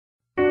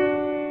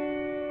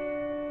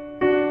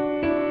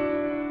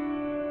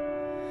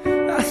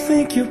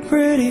think you're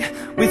pretty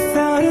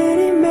without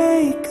any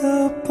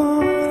makeup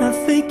on. I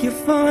think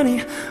you're funny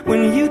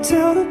when you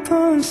tell the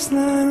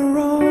punchline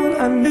wrong.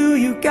 I knew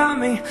you got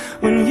me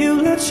when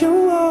you let your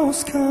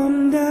walls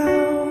come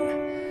down,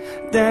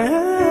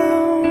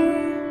 down.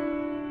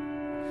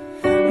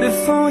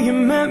 Before you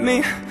met me,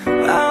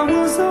 I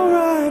was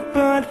alright,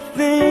 but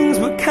things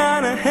were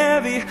kinda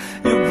heavy.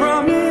 You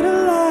brought me to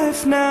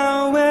life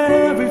now.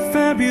 Every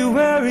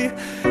February,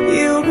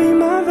 you'll be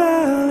my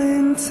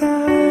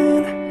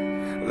Valentine,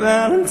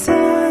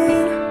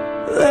 Valentine.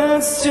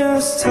 Let's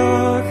just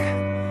talk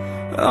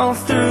all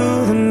through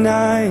the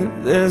night.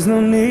 There's no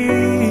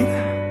need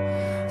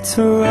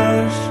to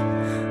rush.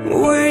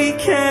 We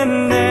can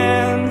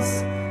dance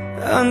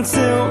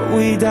until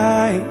we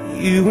die.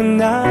 You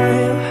and I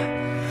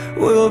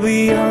will be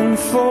young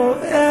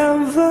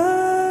forever.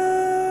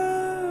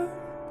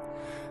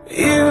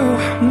 You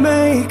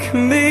make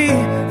me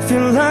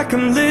feel like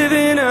I'm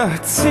living a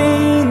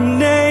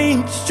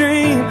teenage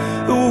dream.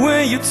 The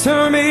way you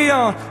turn me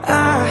on,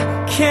 I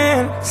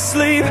can't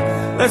sleep.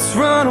 Let's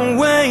run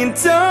away and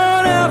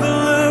don't ever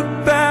look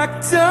back.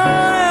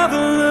 Don't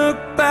ever look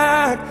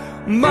back.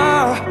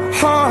 My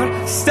heart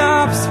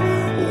stops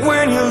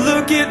when you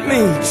look at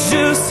me.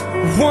 Just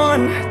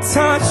one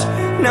touch.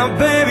 Now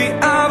baby,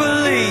 I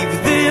believe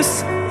this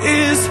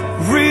is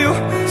real.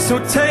 So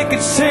take a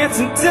chance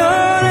and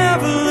don't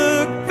ever look